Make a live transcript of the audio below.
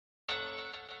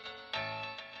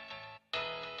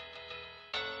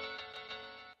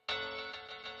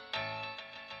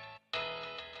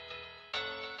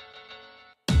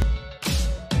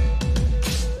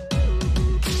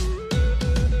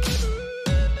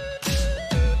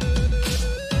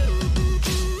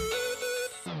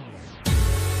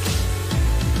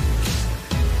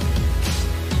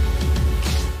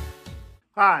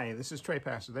Hi, this is Trey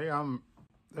Pastor.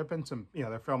 There've been some,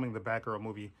 they're filming the Batgirl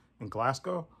movie in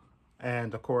Glasgow,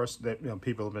 and of course, that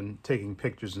people have been taking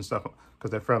pictures and stuff because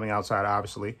they're filming outside,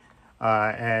 obviously.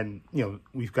 And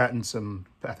we've gotten some.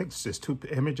 I think it's just two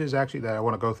images actually that I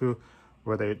want to go through,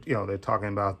 where they're talking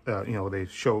about, they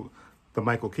show the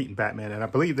Michael Keaton Batman, and I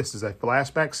believe this is a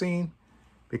flashback scene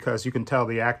because you can tell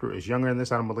the actor is younger in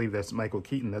this. I don't believe that's Michael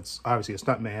Keaton. That's obviously a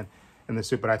stuntman in the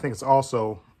suit, but I think it's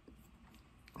also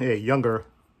a younger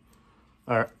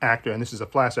actor, and this is a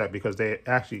flashback because they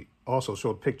actually also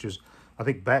showed pictures. I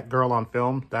think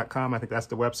Batgirlonfilm.com, I think that's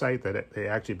the website that they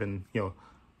actually been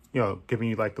giving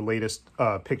you like the latest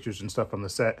pictures and stuff from the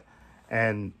set.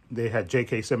 And they had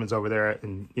J.K. Simmons over there,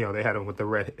 and they had him with the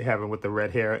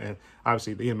red hair, and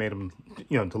obviously they made him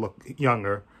to look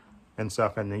younger and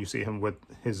stuff. And then you see him with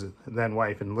his then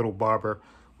wife and little barber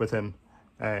with him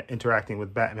interacting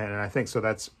with Batman, and I think so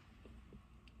that's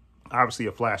obviously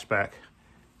a flashback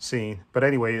scene. But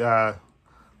anyway,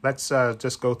 let's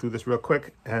just go through this real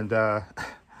quick. And the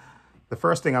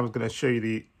first thing I was going to show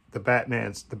you the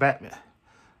Batman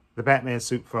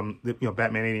suit from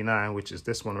Batman '89, which is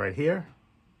this one right here.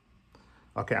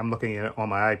 Okay, I'm looking at it on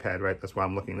my iPad, right? That's why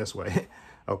I'm looking this way.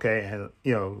 Okay, and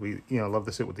we love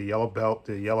the suit with the yellow belt,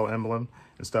 the yellow emblem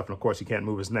and stuff, and of course he can't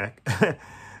move his neck.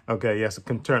 Okay, yes, it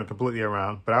can turn completely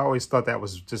around. But I always thought that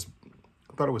was just,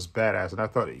 I thought it was badass, and I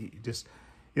thought he just,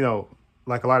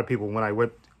 like a lot of people, when I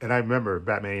went, and I remember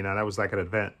Batman '89, that was like an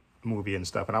event movie and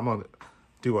stuff, and I'm gonna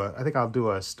do I think I'll do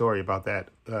a story about that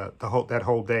that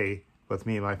whole day with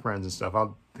me and my friends and stuff. I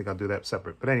think I'll do that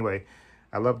separate. But anyway,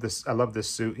 I love this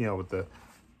suit, with the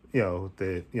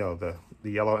the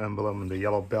yellow emblem and the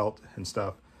yellow belt and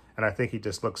stuff. And I think he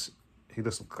looks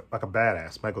like a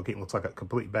badass. Michael Keaton looks like a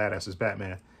complete badass as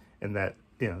Batman in that,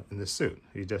 in this suit.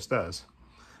 He just does.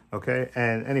 Okay,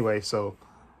 and anyway, so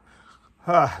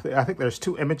I think there's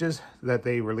two images that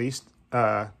they released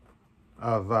well,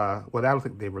 I don't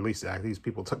think they released it. These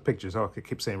people took pictures. Oh, I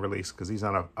keep saying release because he's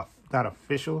not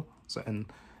official. So, and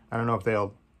I don't know if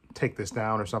they'll take this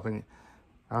down or something.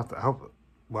 I hope.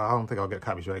 Well, I don't think I'll get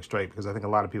copyright straight because I think a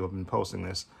lot of people have been posting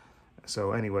this.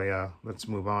 So anyway, let's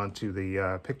move on to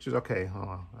the pictures. Okay, hold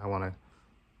on. I want to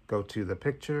go to the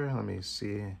picture. Let me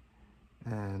see.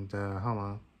 And hold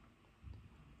on.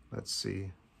 Let's see.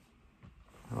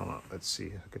 Hold on. Let's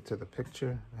see. I'll get to the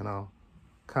picture and I'll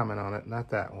comment on it. Not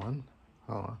that one.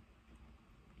 Hold on.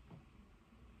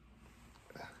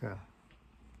 Okay.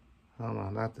 Hold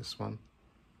on. Not this one.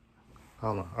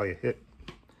 Hold on. Oh, you hit.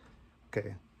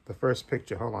 Okay. The first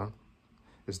picture, hold on,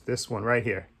 is this one right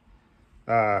here.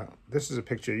 This is a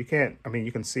picture. You can't,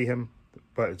 you can see him,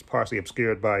 but it's partially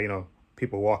obscured by,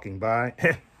 people walking by.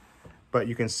 But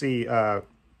you can see the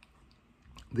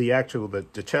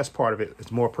chest part of it is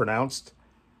more pronounced.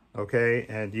 Okay,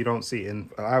 and you don't see, and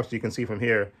obviously you can see from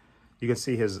here, you can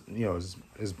see his,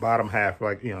 his bottom half,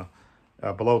 like,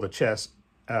 below the chest,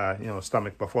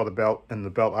 stomach before the belt, and the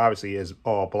belt obviously is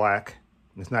all black.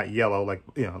 It's not yellow like,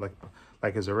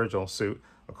 like his original suit,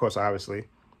 of course, obviously.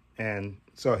 And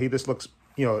so he just looks,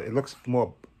 it looks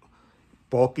more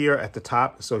bulkier at the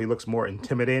top, so he looks more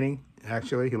intimidating,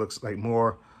 actually. He looks like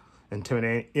more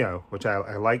intimidating, which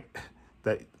I like.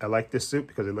 That I like this suit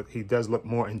because he does look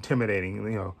more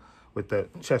intimidating, with the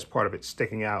chest part of it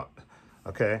sticking out.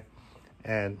 Okay,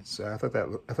 and so I thought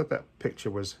that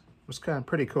picture was kind of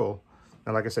pretty cool.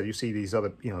 And like I said, you see these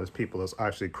other, there's people, there's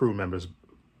actually crew members,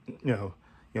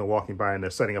 walking by and they're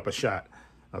setting up a shot.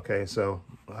 Okay, so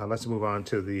let's move on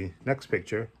to the next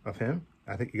picture of him.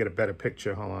 I think you get a better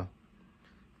picture. Hold on.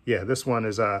 Yeah, this one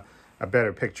is a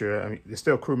better picture. There's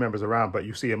still crew members around, but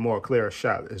you see a more clearer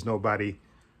shot. There's nobody.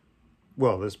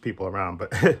 Well, there's people around,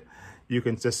 but you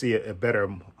can just see a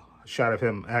better shot of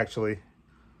him. Actually,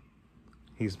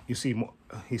 he's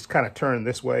kind of turned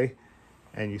this way,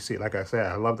 and you see, like I said,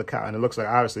 I love the cow, and it looks like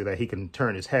obviously that he can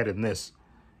turn his head in this.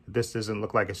 This doesn't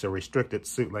look like it's a restricted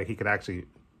suit, like he can actually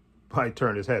probably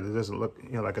turn his head. It doesn't look,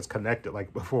 like it's connected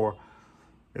like before.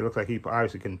 It looks like he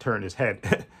obviously can turn his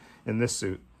head in this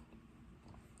suit.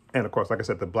 And of course, like I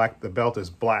said, the belt is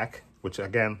black, which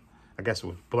again, I guess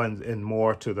would blend in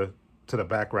more to the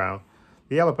background.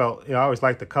 The yellow belt, I always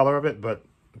like the color of it, but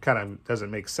it kind of doesn't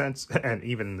make sense. And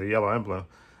even the yellow emblem,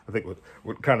 I think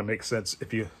would kind of make sense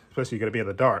if especially you're going to be in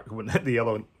the dark, when the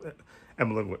yellow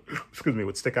emblem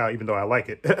would stick out, even though I like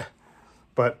it.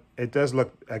 But it does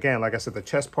look, again, like I said, the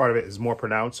chest part of it is more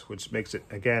pronounced, which makes it,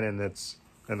 again, and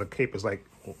the cape is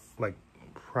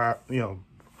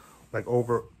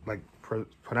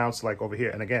pronounced like over here.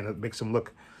 And again, it makes him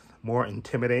look more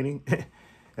intimidating.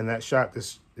 And that shot,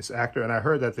 this actor, and I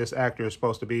heard that this actor is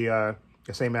supposed to be the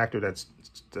same actor that's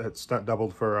stunt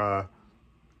doubled for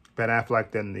Ben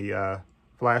Affleck in the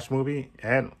Flash movie,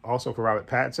 and also for Robert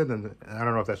Pattinson. And I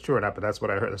don't know if that's true or not, but that's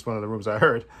what I heard. That's one of the rumors I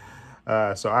heard.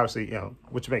 So obviously,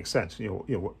 which makes sense.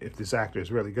 If this actor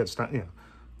is really good, stunt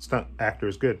actor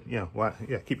is good.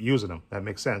 Keep using him. That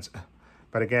makes sense.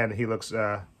 But again, he looks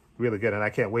really good, and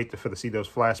I can't wait to see those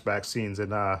flashback scenes in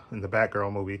the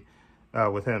Batgirl movie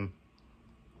with him,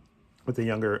 with the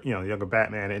younger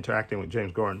Batman interacting with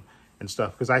James Gordon and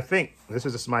stuff. Because I think this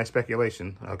is just my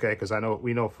speculation, okay? Because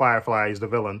we know Firefly is the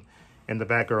villain in the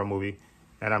Batgirl movie,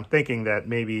 and I'm thinking that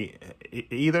maybe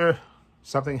either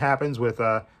something happens with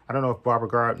I don't know if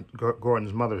Barbara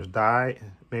Gordon's mother's die.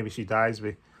 Maybe she dies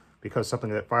because something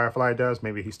that Firefly does.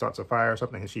 Maybe he starts a fire or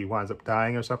something, and she winds up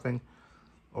dying or something.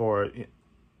 Or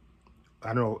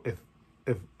I don't know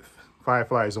if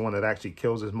Firefly is the one that actually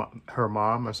kills her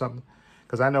mom or something.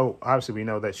 Because I know, obviously, we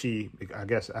know that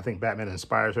I think Batman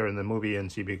inspires her in the movie,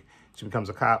 and she becomes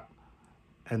a cop,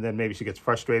 and then maybe she gets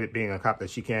frustrated being a cop that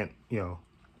she can't,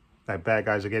 that bad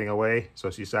guys are getting away, so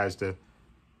she decides to,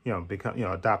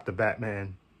 adopt the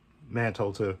Batman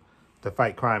mantle to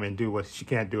fight crime and do what she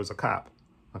can't do as a cop.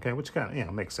 Okay, which kind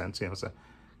of makes sense. It's a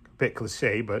bit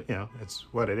cliche, but it's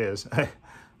what it is.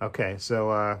 Okay,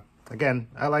 so again,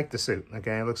 I like the suit.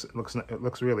 Okay, it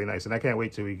looks really nice, and I can't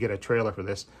wait till we get a trailer for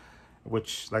this.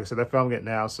 Which, like I said, they're filming it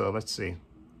now, so let's see.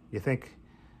 You think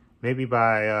maybe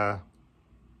by, I'm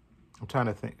trying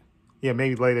to think. Yeah,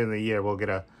 maybe later in the year we'll get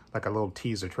a little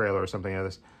teaser trailer or something like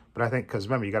this. But I think, because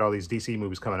remember, you got all these DC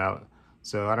movies coming out.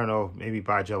 So I don't know, maybe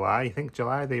by July. You think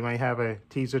July they might have a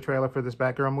teaser trailer for this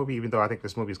Batgirl movie, even though I think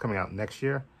this movie is coming out next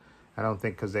year. I don't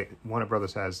think, because Warner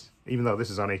Brothers has, even though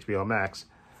this is on HBO Max,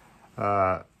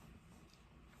 I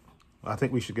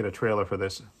think we should get a trailer for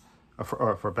this.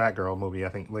 For Batgirl movie, I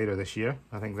think later this year.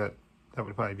 I think that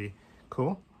would probably be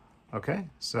cool. Okay,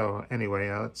 so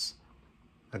anyway, let's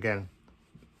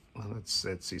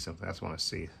see something. I just want to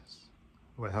see.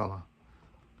 Wait, hold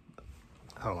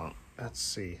on. Let's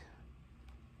see.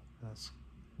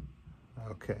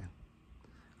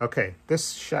 Okay.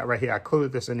 This shot right here, I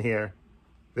included this in here.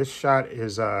 This shot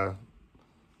is Barbara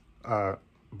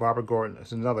Gordon.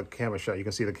 It's another camera shot. You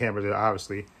can see the camera there,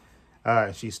 obviously.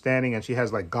 She's standing and she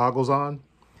has like goggles on,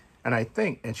 and I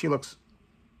think, and she looks,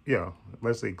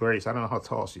 Leslie Grace. I don't know how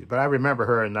tall she is, but I remember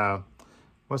her in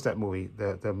what's that movie?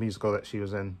 The musical that she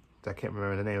was in. I can't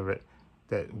remember the name of it.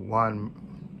 That Juan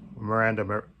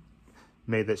Miranda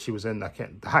made that she was in. The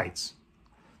Heights.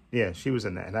 Yeah, she was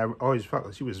in that, and I always felt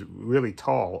like she was really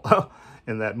tall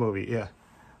in that movie. Yeah.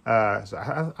 So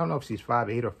I don't know if she's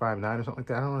 5'8" or 5'9" or something like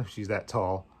that. I don't know if she's that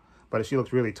tall, but she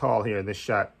looks really tall here in this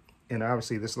shot. And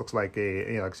obviously, this looks like like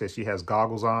I said, she has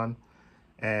goggles on,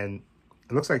 and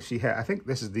it looks like I think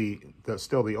this is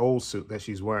still the old suit that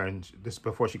she's wearing. This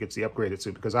before she gets the upgraded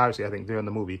suit, because obviously, I think during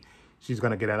the movie, she's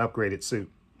going to get an upgraded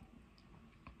suit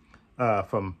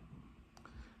from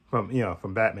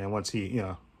Batman once he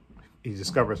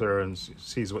discovers her and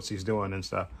sees what she's doing and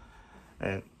stuff.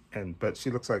 But she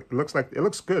looks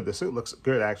good. The suit looks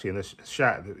good actually in this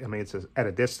shot. I mean, it's at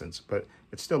a distance, but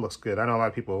it still looks good. I know a lot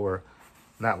of people were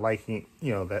not liking,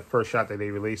 that first shot that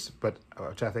they released, but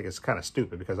which I think is kind of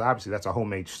stupid, because obviously that's a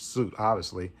homemade suit.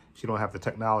 Obviously, she don't have the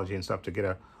technology and stuff to get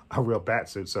a real bat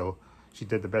suit, so she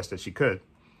did the best that she could.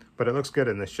 But it looks good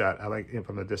in this shot. I like it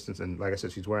from the distance, and like I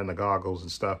said, she's wearing the goggles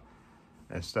and stuff.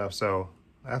 So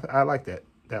I like that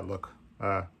look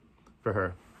for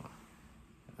her.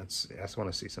 I just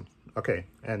want to see some. Okay,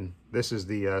 and this is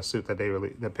the suit that they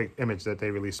released, the image that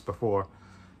they released before,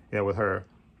 with her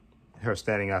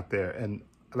standing out there. And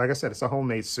like I said, it's a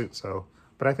homemade suit, so,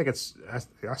 but I think I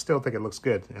still think it looks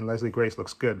good, and Leslie Grace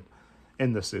looks good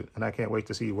in the suit, and I can't wait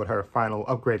to see what her final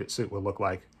upgraded suit will look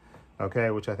like, okay,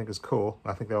 which I think is cool.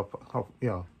 I think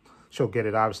she'll get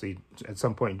it, obviously, at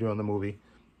some point during the movie.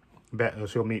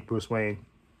 She'll meet Bruce Wayne,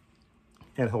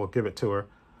 and he'll give it to her,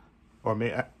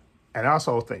 and I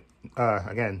also think,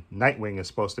 again, Nightwing is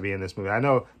supposed to be in this movie. I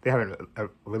know they haven't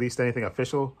released anything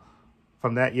official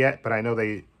from that yet, but I know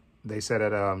they said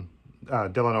that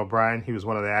Dylan O'Brien, he was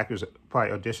one of the actors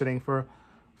probably auditioning for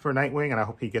Nightwing, and I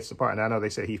hope he gets the part. And I know they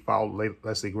said he followed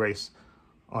Leslie Grace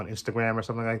on Instagram or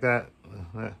something like that.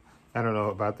 I don't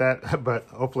know about that, but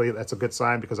hopefully that's a good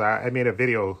sign, because I made a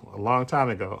video a long time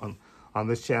ago on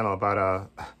this channel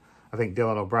about, I think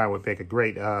Dylan O'Brien would make a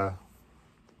great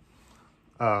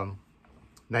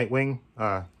Nightwing,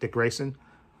 Dick Grayson.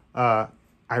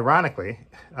 Ironically,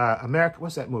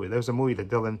 what's that movie? There was a movie that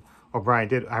Dylan O'Brien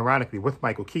did, ironically, with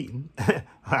Michael Keaton,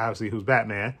 obviously, who's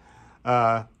Batman.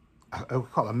 It was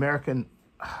called American,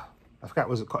 I forgot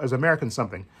what it was called. It was American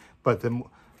something. But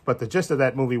But the gist of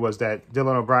that movie was that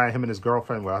Dylan O'Brien, him and his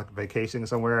girlfriend were vacationing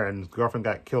somewhere, and his girlfriend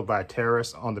got killed by a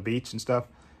terrorist on the beach and stuff.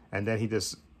 And then he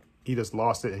just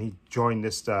lost it, and he joined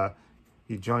this.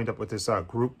 He joined up with this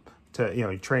group to,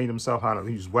 he trained himself how to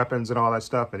use weapons and all that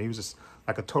stuff, and he was just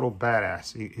like a total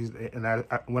badass.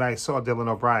 When I saw Dylan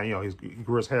O'Brien, he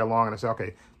grew his hair long, and I said,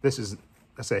 okay,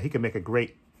 I said he could make a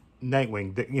great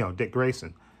Nightwing, Dick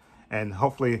Grayson, and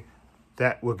hopefully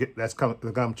that's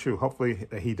come true. Hopefully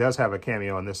he does have a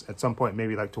cameo in this at some point,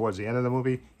 maybe like towards the end of the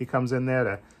movie. He comes in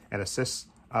there and assists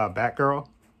Batgirl,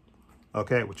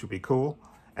 okay, which would be cool.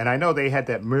 And I know they had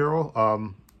that mural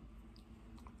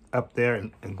up there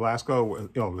in Glasgow,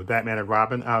 with Batman and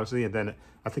Robin, obviously, and then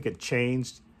I think it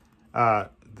changed. The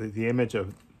image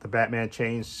of the Batman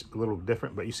changed a little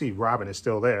different, but you see Robin is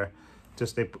still there.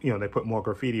 Just they put more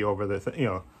graffiti over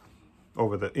the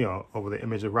over the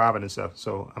image of Robin and stuff.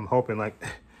 So I'm hoping like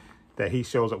that he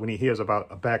shows up when he hears about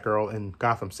a Batgirl in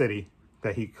Gotham City,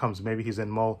 that he comes. Maybe he's in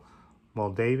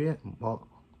Moldavia.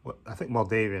 I think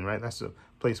Moldavian, right? That's the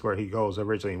place where he goes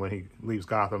originally when he leaves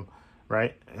Gotham,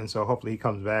 right? And so hopefully he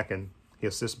comes back and he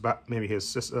assists. Maybe he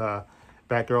assists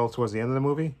Batgirl towards the end of the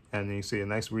movie, and then you see a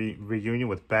nice reunion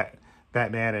with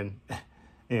Batman and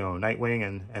Nightwing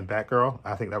and Batgirl.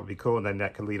 I think that would be cool, and then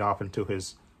that could lead off into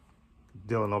his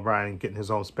Dylan O'Brien getting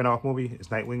his own spin-off movie, his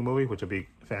Nightwing movie, which would be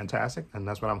fantastic, and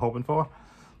that's what I'm hoping for.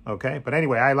 Okay, but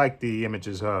anyway, I like the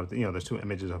images of there's two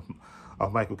images of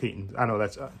Michael Keaton. I know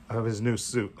that's of his new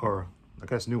suit, or I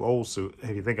guess new old suit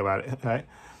if you think about it, right?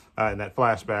 In that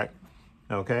flashback.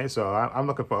 Okay, so I'm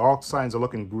looking for, all signs are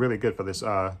looking really good for this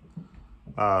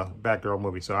Batgirl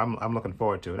movie, so I'm looking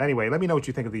forward to it. Anyway, let me know what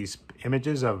you think of these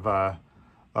images of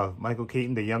Michael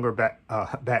Keaton, the younger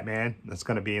Batman that's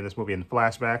going to be in this movie in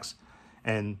flashbacks,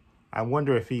 and I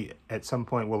wonder if he at some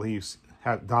point will he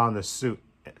have donned the suit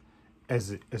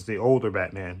as the older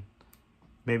Batman.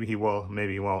 Maybe he will,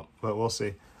 maybe he won't, but we'll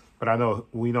see. But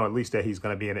we know at least that he's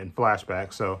going to be in it in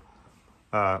flashback, so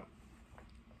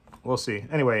we'll see.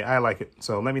 Anyway, I like it,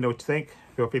 so let me know what you think.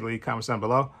 Feel free to leave comments down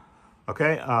below.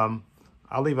 Okay,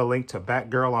 I'll leave a link to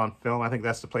Batgirl on Film. I think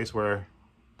that's the place where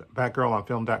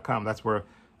BatgirlOnFilm.com. That's where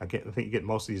I think you get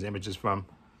most of these images from,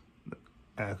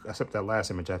 except that last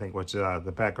image, I think, which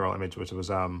the Batgirl image, which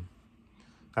was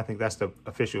I think that's the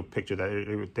official picture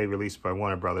that they released by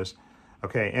Warner Brothers.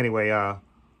 Okay, anyway,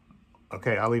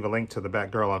 okay, I'll leave a link to the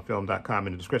BatgirlOnFilm.com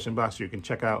in the description box so you can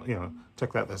check out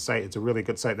the site. It's a really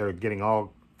good site. They're getting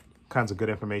all kinds of good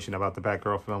information about the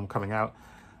Batgirl film coming out.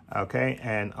 Okay,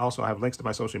 and also I have links to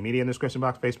my social media in the description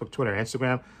box, Facebook, Twitter,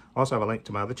 Instagram. Also have a link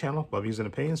to my other channel, Love Views and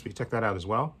Opinions. You check that out as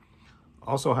well.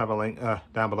 Also have a link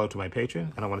down below to my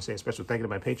Patreon. And I want to say a special thank you to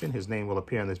my patron. His name will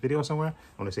appear in this video somewhere.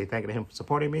 I want to say thank you to him for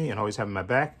supporting me and always having my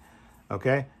back.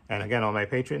 Okay, and again, on my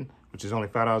Patreon, which is only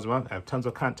 $5 a month, I have tons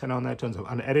of content on there, tons of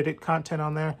unedited content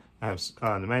on there. I have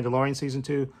The Mandalorian Season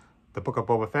 2, The Book of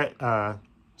Boba Fett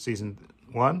Season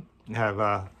 1. I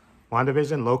have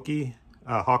WandaVision, Loki,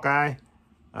 Hawkeye,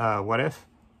 What If.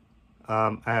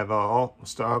 I have all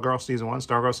Stargirl Season 1,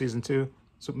 Stargirl Season 2,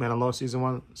 Superman and Lois Season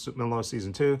 1, Superman and Lois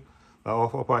Season 2, all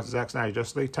 4 parts of Zack Snyder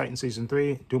Justice League, Titan Season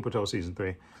 3, Doom Patrol Season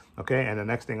 3. Okay, and the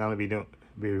next thing I'm going to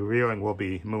be reviewing will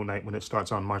be Moon Knight when it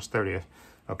starts on March 30th.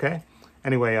 Okay,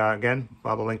 anyway, again,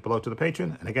 follow the link below to the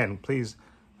Patreon. And again, please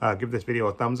give this video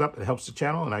a thumbs up. It helps the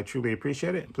channel, and I truly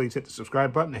appreciate it. Please hit the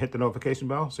subscribe button and hit the notification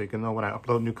bell so you can know when I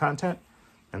upload new content.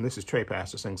 And this is Trey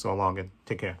Pastor saying so long and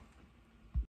take care.